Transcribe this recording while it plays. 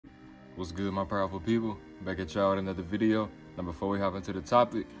What's good, my powerful people? Back at y'all with another video. Now before we hop into the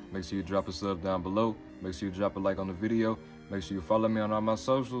topic, make sure you drop a sub down below. Make sure you drop a like on the video. Make sure you follow me on all my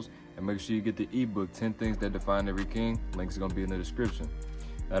socials. And make sure you get the ebook, 10 Things That Define Every King. Links are going to be in the description.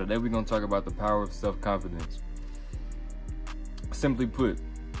 Now today we're going to talk about the power of self-confidence. Simply put,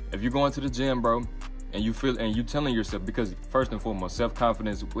 if you're going to the gym, bro, and you telling yourself, because first and foremost,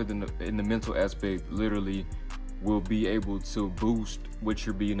 self-confidence in the mental aspect literally will be able to boost what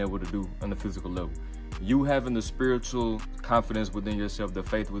you're being able to do on the physical level. You having the spiritual confidence within yourself, the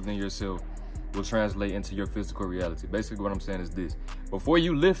faith within yourself, will translate into your physical reality. Basically what I'm saying is this: before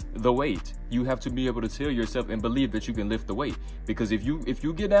you lift the weight, you have to be able to tell yourself and believe that you can lift the weight. Because if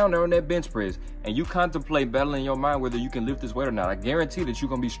you get down there on that bench press and you contemplate battling in your mind whether you can lift this weight or not, I guarantee that you're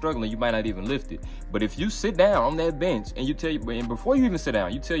gonna be struggling. You might not even lift it. But if you sit down on that bench and and before you even sit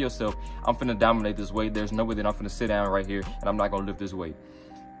down, you tell yourself, I'm finna dominate this weight. There's no way that I'm finna sit down right here and I'm not gonna lift this weight.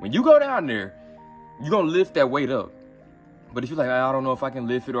 When you go down there, you're gonna lift that weight up. But if you're like, I don't know if I can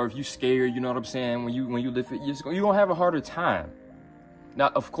lift it, or if you're scared, you know what I'm saying, when you lift it, you're gonna have a harder time. Now,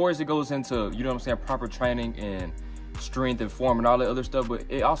 of course, it goes into, you know what I'm saying, proper training and strength and form and all that other stuff, but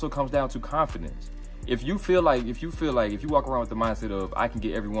it also comes down to confidence. If you walk around with the mindset of, I can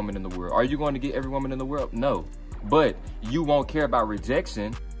get every woman in the world, are you going to get every woman in the world? No. But you won't care about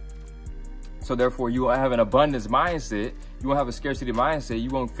rejection. So therefore, you will have an abundance mindset. You won't have a scarcity mindset. You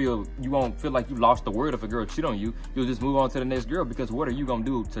won't feel like you lost the word if a girl cheat on you. You'll just move on to the next girl, because what are you gonna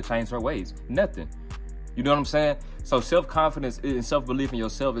do to change her ways? Nothing. You know what I'm saying? So self-confidence and self-belief in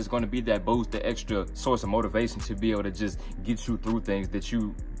yourself is going to be that boost, the extra source of motivation to be able to just get you through things that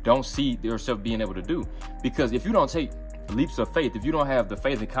you don't see yourself being able to do. Because if you don't take leaps of faith, if you don't have the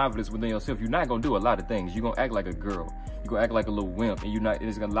faith and confidence within yourself, you're not gonna do a lot of things. You're gonna act like a girl. You're gonna act like a little wimp, and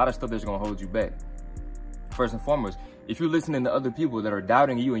there's a lot of stuff that's gonna hold you back. First and foremost, if you're listening to other people that are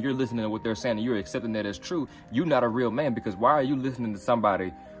doubting you and you're listening to what they're saying and you're accepting that as true, you're not a real man. Because why are you listening to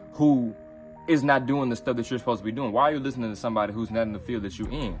somebody who is not doing the stuff that you're supposed to be doing? Why are you listening to somebody who's not in the field that you're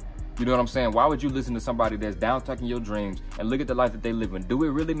in? You know what I'm saying? Why would you listen to somebody that's down talking your dreams and look at the life that they live in? Do it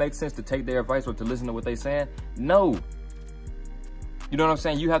really make sense to take their advice or to listen to what they're saying? No. You know what I'm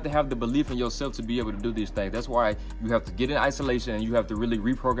saying? You have to have the belief in yourself to be able to do these things. That's why you have to get in isolation and you have to really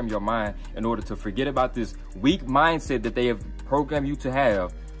reprogram your mind in order to forget about this weak mindset that they have programmed you to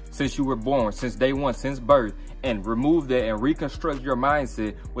have since you were born, since day one, since birth, and remove that and reconstruct your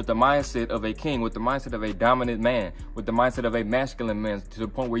mindset with the mindset of a king, with the mindset of a dominant man, with the mindset of a masculine man, to the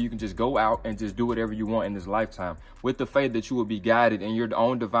point where you can just go out and just do whatever you want in this lifetime, with the faith that you will be guided in your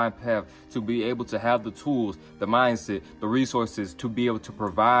own divine path to be able to have the tools, the mindset, the resources to be able to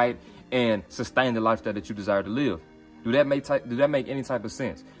provide and sustain the lifestyle that you desire to live. Do that make any type of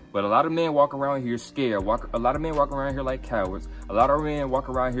sense? But a lot of men walk around here scared. A lot of men walk around here like cowards. A lot of men walk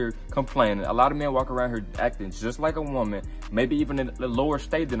around here complaining. A lot of men walk around here acting just like a woman, maybe even in a lower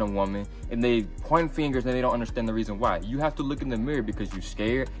state than a woman, and they point fingers and they don't understand the reason why. You have to look in the mirror because you're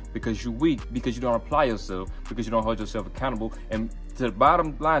scared, because you're weak, because you don't apply yourself, because you don't hold yourself accountable. And to the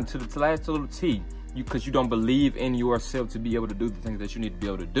bottom line, to the last little T, because you don't believe in yourself to be able to do the things that you need to be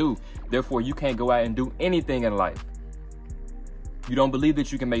able to do. Therefore, you can't go out and do anything in life. You don't believe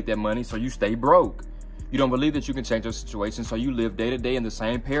that you can make that money, so you stay broke. You don't believe that you can change your situation, so you live day to day in the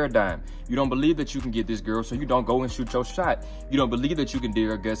same paradigm. You don't believe that you can get this girl, so you don't go and shoot your shot. You don't believe that you can dig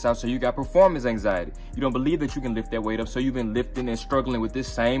her guts out, so you got performance anxiety. You don't believe that you can lift that weight up, so you've been lifting and struggling with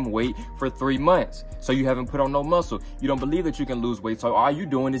this same weight for 3 months, so you haven't put on no muscle. You don't believe that you can lose weight, so all you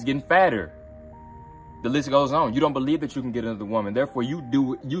doing is getting fatter. The list goes on. You don't believe that you can get another woman. Therefore,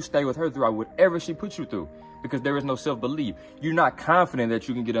 you stay with her throughout whatever she puts you through, because there is no self-belief. You're not confident that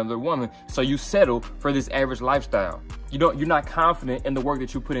you can get another woman, so you settle for this average lifestyle. You're not confident in the work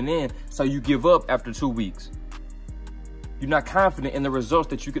that you're putting in, so you give up after 2 weeks. You're not confident in the results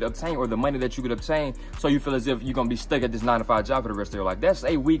that you could obtain or the money that you could obtain, so you feel as if you're gonna be stuck at this 9-to-5 job for the rest of your life. That's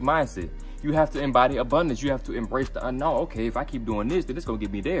a weak mindset. You have to embody abundance. You have to embrace the unknown. Okay, if I keep doing this, then it's gonna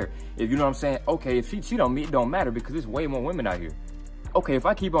get me there. If you know what I'm saying, okay, if she cheat on me, it don't matter because there's way more women out here. Okay, if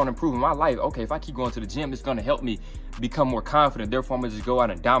I keep on improving my life, okay, if I keep going to the gym, it's gonna help me become more confident. Therefore, I'm gonna just go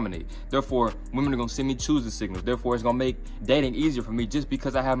out and dominate. Therefore, women are gonna send me choosing signals. Therefore, it's gonna make dating easier for me just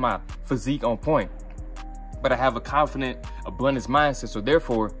because I have my physique on point. But I have a confident, abundance mindset. So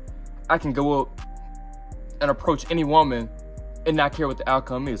therefore, I can go up and approach any woman and not care what the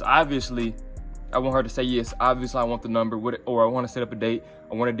outcome is. Obviously, I want her to say yes. Obviously, I want the number, or I want to set up a date.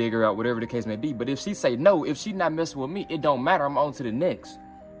 I want to dig her out, whatever the case may be. But if she say no, if she not messing with me, it don't matter. I'm on to the next.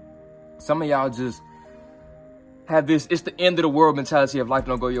 Some of y'all just have this, it's the end of the world mentality of life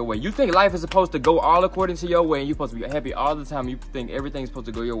don't go your way. You think life is supposed to go all according to your way and you're supposed to be happy all the time. You think everything's supposed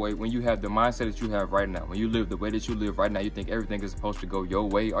to go your way when you have the mindset that you have right now. When you live the way that you live right now, you think everything is supposed to go your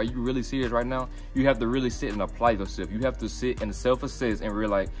way. Are you really serious right now? You have to really sit and apply yourself. You have to sit and self-assess and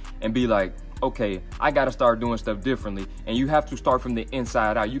realize and be like, okay, I got to start doing stuff differently. And you have to start from the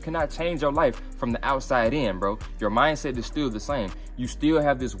inside out. You cannot change your life from the outside in, bro. Your mindset is still the same. You still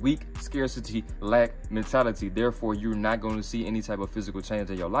have this weak scarcity, lack mentality. Therefore, you're not going to see any type of physical change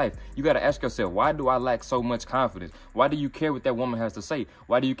in your life. You got to ask yourself, why do I lack so much confidence? Why do you care what that woman has to say?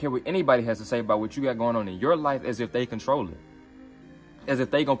 Why do you care what anybody has to say about what you got going on in your life as if they control it? As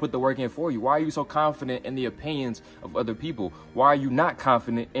if they gonna put the work in for you. Why are you so confident in the opinions of other people? Why are you not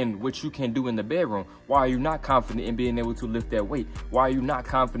confident in what you can do in the bedroom? Why are you not confident in being able to lift that weight? Why are you not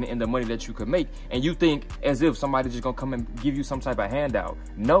confident in the money that you could make? And you think as if somebody's just gonna come and give you some type of handout.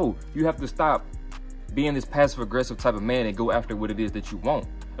 No, you have to stop being this passive aggressive type of man and go after what it is that you want.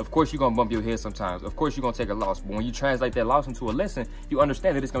 Of course, you're going to bump your head sometimes. Of course, you're going to take a loss. But when you translate that loss into a lesson, you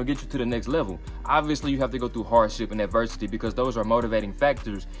understand that it's going to get you to the next level. Obviously, you have to go through hardship and adversity because those are motivating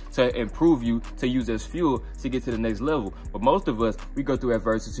factors to improve you, to use as fuel to get to the next level. But most of us, we go through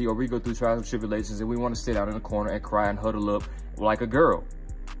adversity or we go through trials and tribulations and we want to sit out in a corner and cry and huddle up like a girl.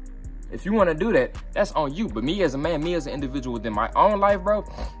 If you want to do that, that's on you. But me as a man, me as an individual within my own life, bro,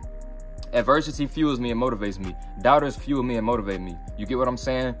 adversity fuels me and motivates me. Doubters fuel me and motivate me. You get what I'm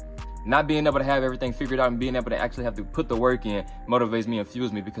saying? Not being able to have everything figured out and being able to actually have to put the work in motivates me and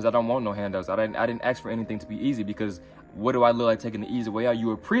fuels me because I don't want no handouts. I didn't ask for anything to be easy because what do I look like taking the easy way out?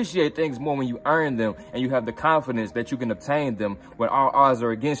 You appreciate things more when you earn them and you have the confidence that you can obtain them when all odds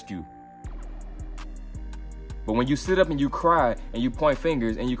are against you. But when you sit up and you cry and you point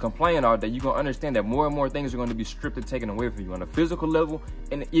fingers and you complain all day, you're going to understand that more and more things are going to be stripped and taken away from you on a physical level.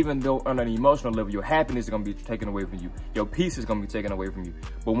 And even though on an emotional level, your happiness is going to be taken away from you. Your peace is going to be taken away from you.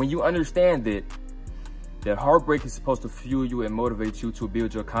 But when you understand that heartbreak is supposed to fuel you and motivate you to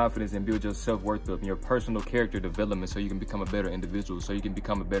build your confidence and build your self-worth up and your personal character development so you can become a better individual, so you can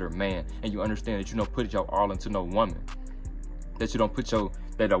become a better man. And you understand that you don't put your all into no woman. That you don't put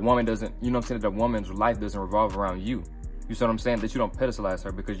that a woman doesn't, you know what I'm saying, that a woman's life doesn't revolve around you. You see what I'm saying? That you don't pedestalize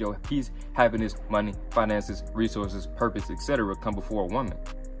her because your peace, happiness, money, finances, resources, purpose, etc. come before a woman.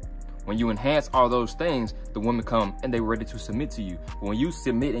 When you enhance all those things, the women come and they're ready to submit to you. But when you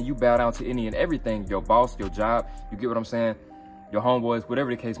submit and you bow down to any and everything, your boss, your job, you get what I'm saying, your homeboys,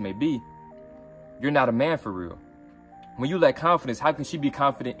 whatever the case may be, you're not a man for real. When you lack confidence, how can she be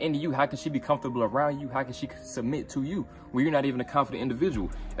confident in you? How can she be comfortable around you? How can she submit to you when you're not even a confident individual?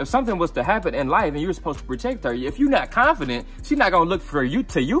 If something was to happen in life and you're supposed to protect her, if you're not confident, she's not going to look for you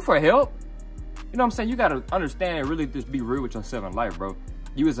for help. You know what I'm saying? You got to understand and really just be real with yourself in life, bro.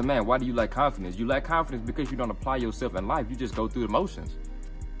 You as a man, why do you lack confidence? You lack confidence because you don't apply yourself in life. You just go through the motions.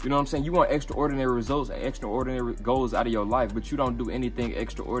 You know what I'm saying? You want extraordinary results and extraordinary goals out of your life, but you don't do anything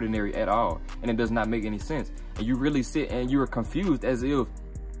extraordinary at all. And it does not make any sense. And you really sit and you're confused as if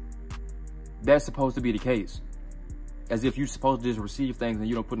that's supposed to be the case. As if you're supposed to just receive things and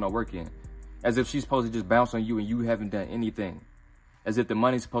you don't put no work in. As if she's supposed to just bounce on you and you haven't done anything. As if the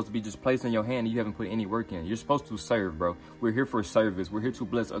money's supposed to be just placed in your hand and you haven't put any work in. You're supposed to serve, bro. We're here for service. We're here to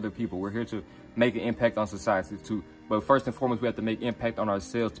bless other people. We're here to make an impact on society too. But first and foremost, we have to make impact on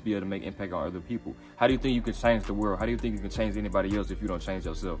ourselves to be able to make impact on other people. How do you think you can change the world? How do you think you can change anybody else if you don't change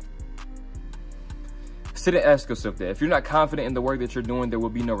yourself? Sit and ask yourself that. If you're not confident in the work that you're doing, there will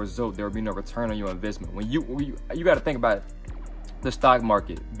be no result. There will be no return on your investment. When you got to think about the stock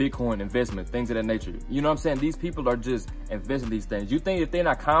market, Bitcoin, investment, things of that nature. You know what I'm saying? These people are just investing these things. You think if they're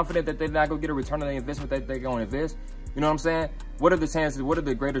not confident that they're not going to get a return on their investment that they're going to invest? You know what I'm saying? What are the chances? What are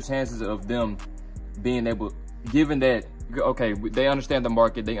the greater chances of them being able, given that, okay, they understand the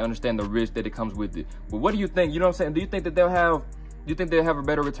market, they understand the risk that it comes with it. But what do you think? You know what I'm saying? Do you think that they'll have a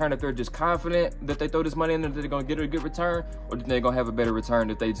better return if they're just confident that they throw this money in and that they're going to get a good return? Or do you think they're going to have a better return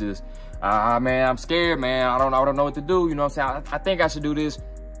if they just, man, I'm scared, man. I don't know what to do. You know what I'm saying? I think I should do this.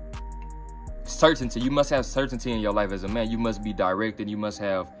 Certainty. You must have certainty in your life as a man. You must be direct and you must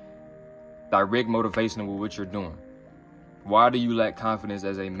have direct motivation with what you're doing. Why do you lack confidence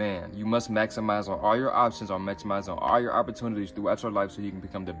as a man? You must maximize on all your options or maximize on all your opportunities throughout your life so you can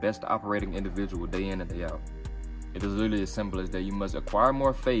become the best operating individual day in and day out. It is literally as simple as that. You must acquire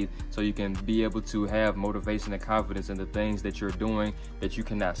more faith so you can be able to have motivation and confidence in the things that you're doing that you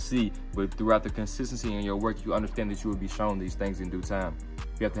cannot see. But throughout the consistency in your work, you understand that you will be shown these things in due time.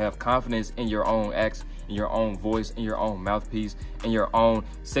 You have to have confidence in your own acts, in your own voice, in your own mouthpiece, in your own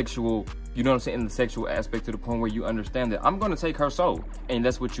sexual, you know what I'm saying, in the sexual aspect, to the point where you understand that I'm going to take her soul. And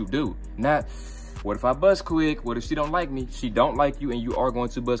that's what you do. Not, What if I bust quick? What if she don't like me? She don't like you, and you are going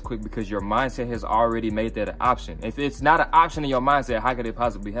to bust quick because your mindset has already made that an option. If it's not an option in your mindset, how could it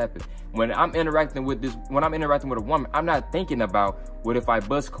possibly happen? When I'm interacting with a woman, I'm not thinking about what if I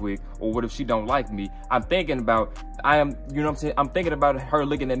bust quick or what if she don't like me. I'm thinking about, you know what I'm saying? I'm thinking about her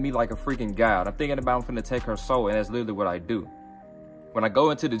looking at me like a freaking god. I'm thinking about I'm finna take her soul, and that's literally what I do. When I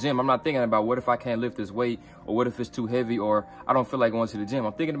go into the gym, I'm not thinking about what if I can't lift this weight, or what if it's too heavy, or I don't feel like going to the gym.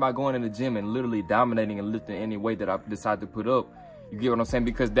 I'm thinking about going in the gym and literally dominating and lifting any weight that I decide to put up. You get what I'm saying?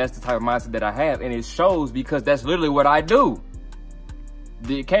 Because that's the type of mindset that I have, and it shows because that's literally what I do.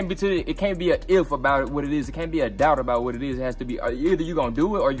 It can't be an if about what it is. It can't be a doubt about what it is. It has to be either you're gonna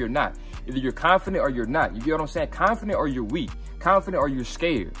do it or you're not. Either you're confident or you're not. You get what I'm saying? Confident or you're weak. Confident or you're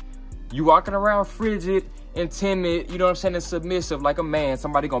scared. You walking around frigid and timid, you know what I'm saying, and submissive like a man.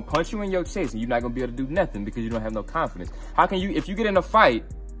 Somebody gonna punch you in your chest and you're not gonna be able to do nothing because you don't have no confidence. How can you, if you get in a fight,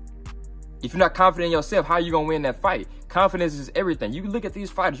 if you're not confident in yourself, how are you gonna win that fight? Confidence is everything. You look at these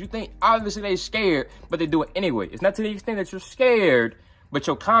fighters, you think obviously they scared, but they do it anyway. It's not to the extent that you're scared, but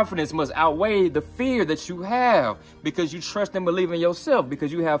your confidence must outweigh the fear that you have because you trust and believe in yourself,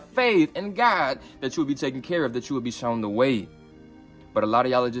 because you have faith in God that you will be taken care of, that you will be shown the way. But a lot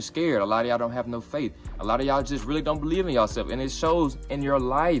of y'all are just scared. A lot of y'all don't have no faith. A lot of y'all just really don't believe in yourself. And it shows in your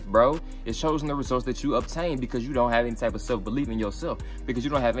life, bro. It shows in the results that you obtain because you don't have any type of self-belief in yourself, because you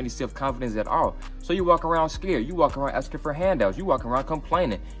don't have any self-confidence at all. So you walk around scared. You walk around asking for handouts. You walk around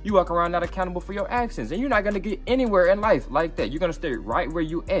complaining. You walk around not accountable for your actions. And you're not going to get anywhere in life like that. You're going to stay right where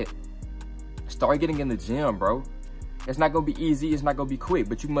you at. Start getting in the gym, bro. It's not going to be easy. It's not going to be quick.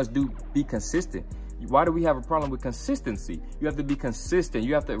 But you must be consistent. Why do we have a problem with consistency? You have to be consistent.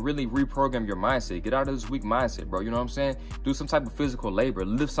 You have to really reprogram your mindset. Get out of this weak mindset, bro. You know what I'm saying? Do some type of physical labor.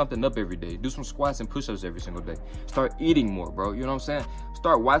 Lift something up every day. Do some squats and push-ups every single day. Start eating more, bro. You know what I'm saying?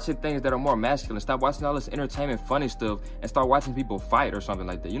 Start watching things that are more masculine. Stop watching all this entertainment, funny stuff, and start watching people fight or something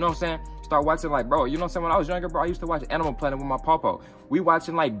like that. You know what I'm saying? Start watching, like, bro, you know what I'm saying? When I was younger, bro, I used to watch Animal Planet with my pawpaw. We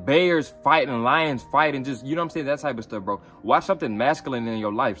watching, like, bears fight and lions fight and just, you know what I'm saying? That type of stuff, bro. Watch something masculine in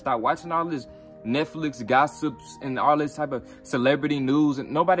your life. Stop watching all this Netflix gossips and all this type of celebrity news,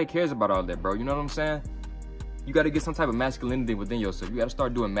 and nobody cares about all that, bro. You know what I'm saying? You got to get some type of masculinity within yourself. You got to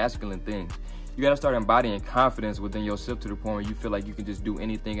start doing masculine things. You got to start embodying confidence within yourself to the point where you feel like you can just do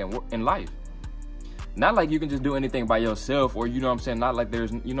anything in life. Not like you can just do anything by yourself, or, you know what I'm saying, not like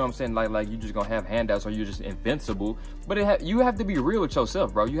there's, you know what I'm saying, like you just gonna have handouts or you're just invincible. But you have to be real with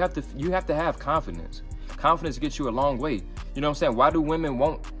yourself, bro. You have to have confidence. Confidence gets you a long way. You know what I'm saying? Why do women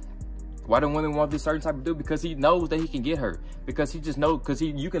want this certain type of dude? Because he knows that he can get her. Because he just knows, because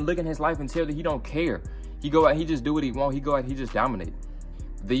you can look in his life and tell that he don't care. He go out, he just do what he want. He go out, he just dominate.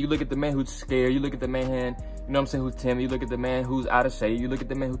 Then you look at the man who's scared. You look at the man, you know what I'm saying, who's timid. You look at the man who's out of shape. You look at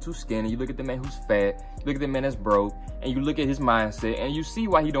the man who's too skinny. You look at the man who's fat. You look at the man that's broke. And you look at his mindset, and you see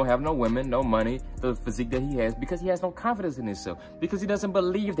why he don't have no women, no money, the physique that he has, because he has no confidence in himself. Because he doesn't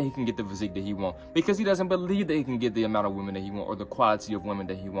believe that he can get the physique that he wants. Because he doesn't believe that he can get the amount of women that he wants, or the quality of women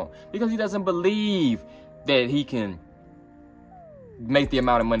that he wants. Because he doesn't believe that he can make the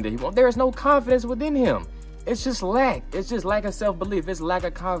amount of money that he wants. There is no confidence within him. It's just lack. It's just lack of self-belief. It's lack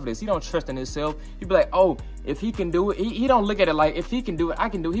of confidence. He don't trust in himself. He be like, oh, if he can do it, he don't look at it like, if he can do it, I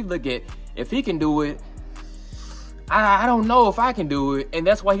can do it. He look at, if he can do it, I don't know if I can do it. And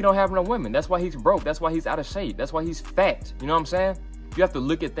that's why he don't have no women. That's why he's broke. That's why he's out of shape. That's why he's fat. You know what I'm saying? You have to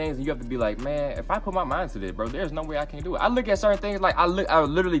look at things and you have to be like, man, if I put my mind to this, bro, there's no way I can do it. I look at certain things like I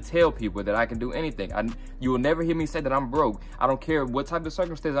literally tell people that I can do anything. You will never hear me say that I'm broke. I don't care what type of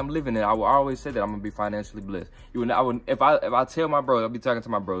circumstance I'm living in. I will always say that I'm gonna be financially blessed. If I tell my bro, I'll be talking to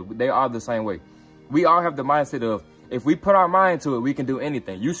my bro. They are the same way. We all have the mindset of, if we put our mind to it, we can do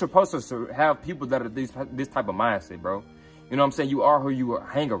anything. You're supposed to have people that are this type of mindset, bro. You know what I'm saying? You are who you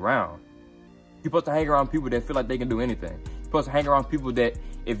hang around. You're supposed to hang around people that feel like they can do anything. You're supposed to hang around people that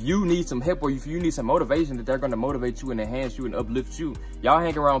if you need some help or if you need some motivation, that they're going to motivate you and enhance you and uplift you. Y'all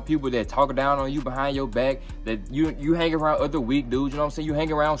hang around people that talk down on you behind your back, that you hang around other weak dudes, you know what I'm saying? You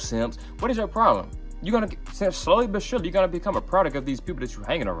hang around simps. What is your problem? You're going to, slowly but surely, you're going to become a product of these people that you're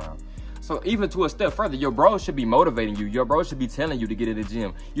hanging around. So even to a step further, your bro should be motivating you. Your bro should be telling you to get in the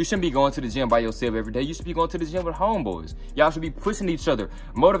gym. You shouldn't be going to the gym by yourself every day. You should be going to the gym with homeboys. Y'all should be pushing each other,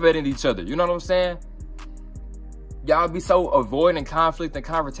 motivating each other. You know what I'm saying? Y'all be so avoiding conflict and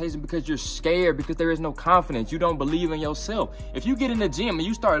confrontation because you're scared, because there is no confidence. You don't believe in yourself. If you get in the gym and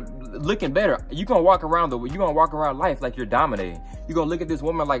you start looking better, you're gonna walk around life like you're dominating. You're gonna look at this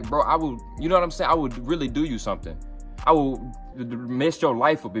woman like, bro, you know what I'm saying? I would really do you something. I will mess your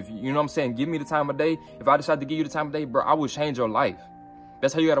life up. If you know what I'm saying, give me the time of day. If I decide to give you the time of day, bro, I will change your life.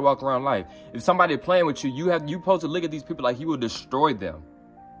 That's how you gotta walk around life. If somebody playing with you, you supposed to look at these people like you will destroy them.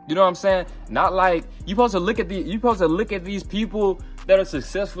 You know what I'm saying? Not like you supposed to look at these people that are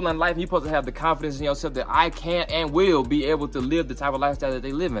successful in life. You supposed to have the confidence in yourself that I can and will be able to live the type of lifestyle that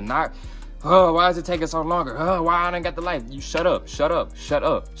they live in. Not, oh, why is it taking so longer? Oh, why I done got the life? You shut up, shut up, shut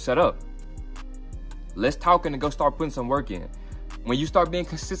up, shut up. Let's talk and go start putting some work in. When you start being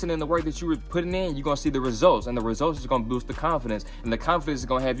consistent in the work that you were putting in, you're going to see the results. And the results is going to boost the confidence. And the confidence is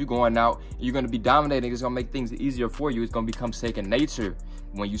going to have you going out. You're going to be dominating. It's going to make things easier for you. It's going to become second nature.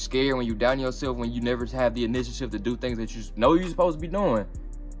 When you're scared, when you doubt yourself, when you never have the initiative to do things that you know you're supposed to be doing,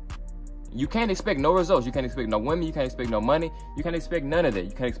 you can't expect no results. You can't expect no women. You can't expect no money. You can't expect none of that.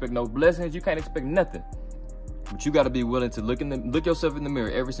 You can't expect no blessings. You can't expect nothing. But you got to be willing to look yourself in the mirror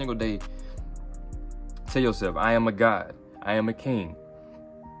every single day. Tell yourself, I am a God. I am a king.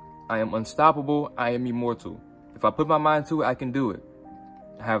 I am unstoppable. I am immortal. If I put my mind to it, I can do it.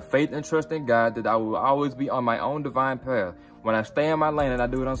 I have faith and trust in God that I will always be on my own divine path. When I stay in my lane and I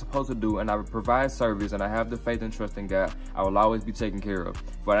do what I'm supposed to do and I provide service and I have the faith and trust in God, I will always be taken care of.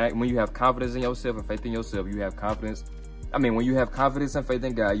 But when you have confidence in yourself and faith in yourself, you have confidence. When you have confidence and faith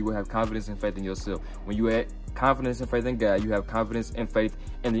in God, you will have confidence and faith in yourself. When you have confidence and faith in God, you have confidence and faith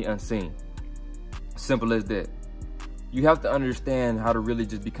in the unseen. Simple as that. You have to understand how to really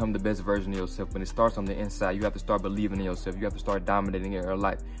just become the best version of yourself. When it starts on the inside, you have to start believing in yourself. You have to start dominating in your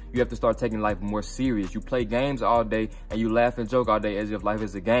life. You have to start taking life more serious. You play games all day and you laugh and joke all day as if life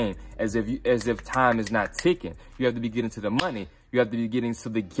is a game, as if time is not ticking. You have to be getting to the money. You have to be getting to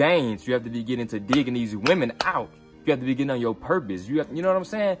the gains. You have to be getting to digging these women out. You have to be getting on your purpose. You know what I'm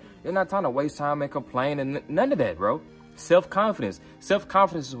saying? You're not trying to waste time and complain and none of that, bro. Self-confidence.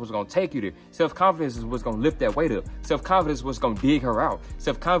 Self-confidence is what's going to take you there. Self-confidence is what's going to lift that weight up. Self-confidence is what's going to dig her out.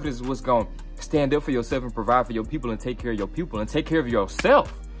 Self-confidence is what's going to stand up for yourself and provide for your people and take care of your people and take care of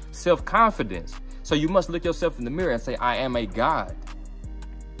yourself. Self-confidence. So you must look yourself in the mirror and say, I am a God.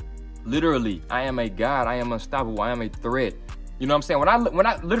 Literally, I am a God. I am unstoppable. I am a threat. You know what I'm saying? When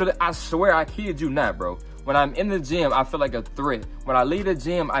I literally, I swear, I kid you not, bro. When I'm in the gym, I feel like a threat. When I leave the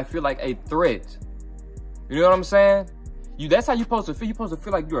gym, I feel like a threat. You know what I'm saying? That's how you're supposed to feel. You're supposed to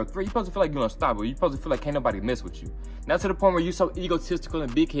feel like you're a threat. You're supposed to feel like you're unstoppable. You're supposed to feel like can't nobody mess with you. Not to the point where you're so egotistical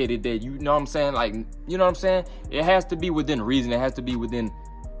and big-headed that you know what I'm saying? Like, you know what I'm saying? It has to be within reason. It has to be within,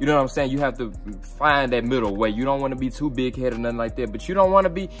 you know what I'm saying? You have to find that middle way. You don't want to be too big-headed or nothing like that. But you don't want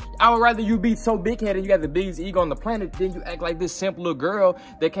to be, I would rather you be so big-headed, you got the biggest ego on the planet, than you act like this simple little girl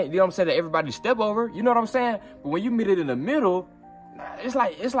that can't, you know what I'm saying, that everybody step over. You know what I'm saying? But when you meet it in the middle, it's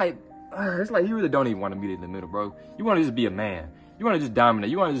like you really don't even want to meet it in the middle, bro. You want to just be a man. You want to just dominate.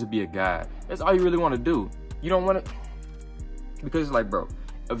 You want to just be a guy. That's all you really want to do. You don't want to, because it's like, bro,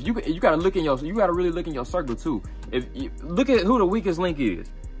 if you gotta really look in your circle too. If you look at who the weakest link is,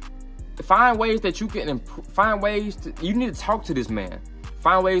 find ways that you can you need to talk to this man.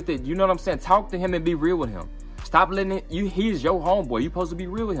 Find ways that, you know what I'm saying, talk to him and be real with him. Stop letting it, he's your homeboy. You're supposed to be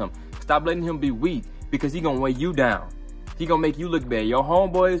real with him. Stop letting him be weak, because he gonna weigh you down. He gonna make you look bad. Your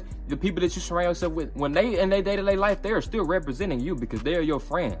homeboys, the people that you surround yourself with, when they in their day-to-day life, they are still representing you because they're your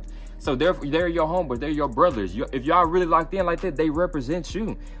friends. So therefore, they're your homeboys, they're your brothers. If y'all really locked in like that, they represent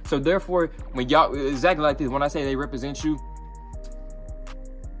you. So therefore, when y'all, exactly like this, when I say they represent you,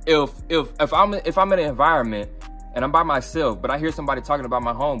 if I'm in an environment and I'm by myself, but I hear somebody talking about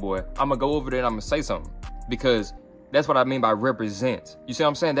my homeboy, I'm gonna go over there and I'm gonna say something, because that's what I mean by represent. You see what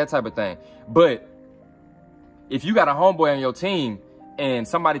I'm saying? That type of thing. But if you got a homeboy on your team and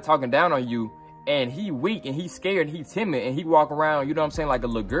somebody talking down on you and he weak and he's scared and he's timid and he walk around, you know what I'm saying, like a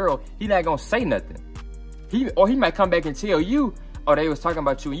little girl, he not gonna say nothing. He might come back and tell you, oh, they was talking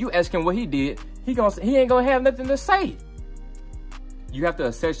about you, and you ask him what he did, he ain't gonna have nothing to say. You have to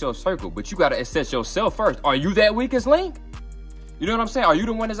assess your circle, but you gotta assess yourself first. Are you that weakest link? You know what I'm saying? Are you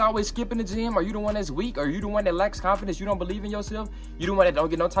the one that's always skipping the gym? Are you the one that's weak? Are you the one that lacks confidence? You don't believe in yourself? You the one that don't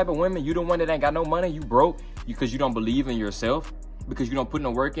get no type of women? You the one that ain't got no money? You broke because you don't believe in yourself? Because you don't put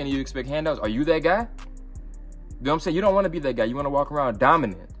no work in and you expect handouts? Are you that guy? You know what I'm saying? You don't want to be that guy. You want to walk around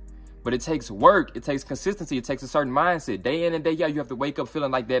dominant. But it takes work. It takes consistency. It takes a certain mindset. Day in and day out, you have to wake up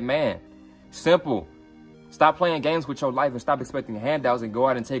feeling like that man. Simple. Stop playing games with your life and stop expecting handouts and go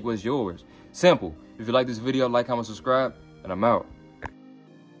out and take what's yours. Simple. If you like this video, like, comment, subscribe, and I'm out.